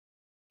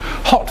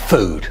Hot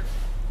food.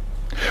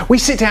 We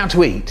sit down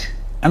to eat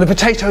and the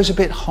potato's a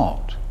bit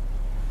hot.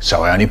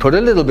 So I only put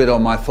a little bit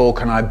on my fork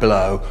and I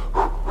blow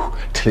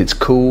till it's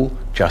cool,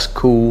 just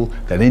cool,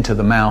 then into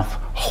the mouth.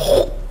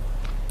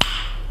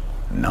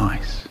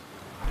 Nice.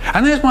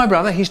 And there's my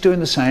brother, he's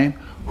doing the same.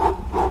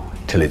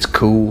 Till it's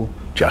cool,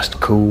 just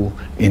cool,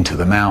 into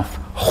the mouth.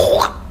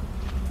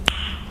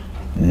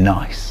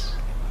 Nice.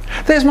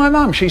 There's my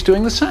mum, she's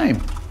doing the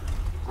same.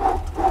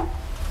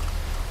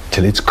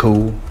 Till it's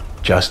cool,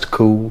 just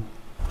cool,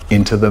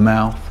 into the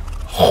mouth.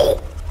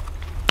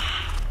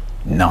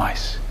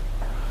 Nice.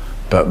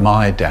 But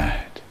my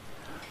dad,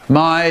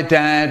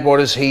 what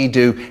does he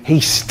do?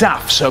 He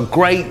stuffs a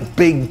great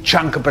big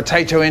chunk of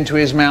potato into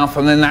his mouth,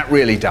 and then that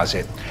really does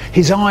it.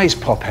 His eyes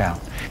pop out.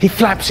 He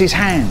flaps his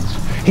hands.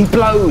 He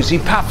blows, he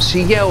puffs,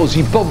 he yells,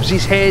 he bobs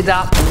his head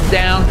up and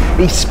down.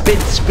 He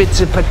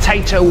spits a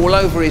potato all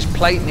over his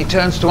plate, and he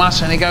turns to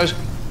us and he goes,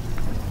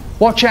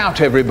 "Watch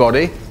out,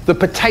 everybody, the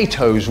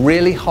potato's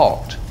really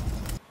hot."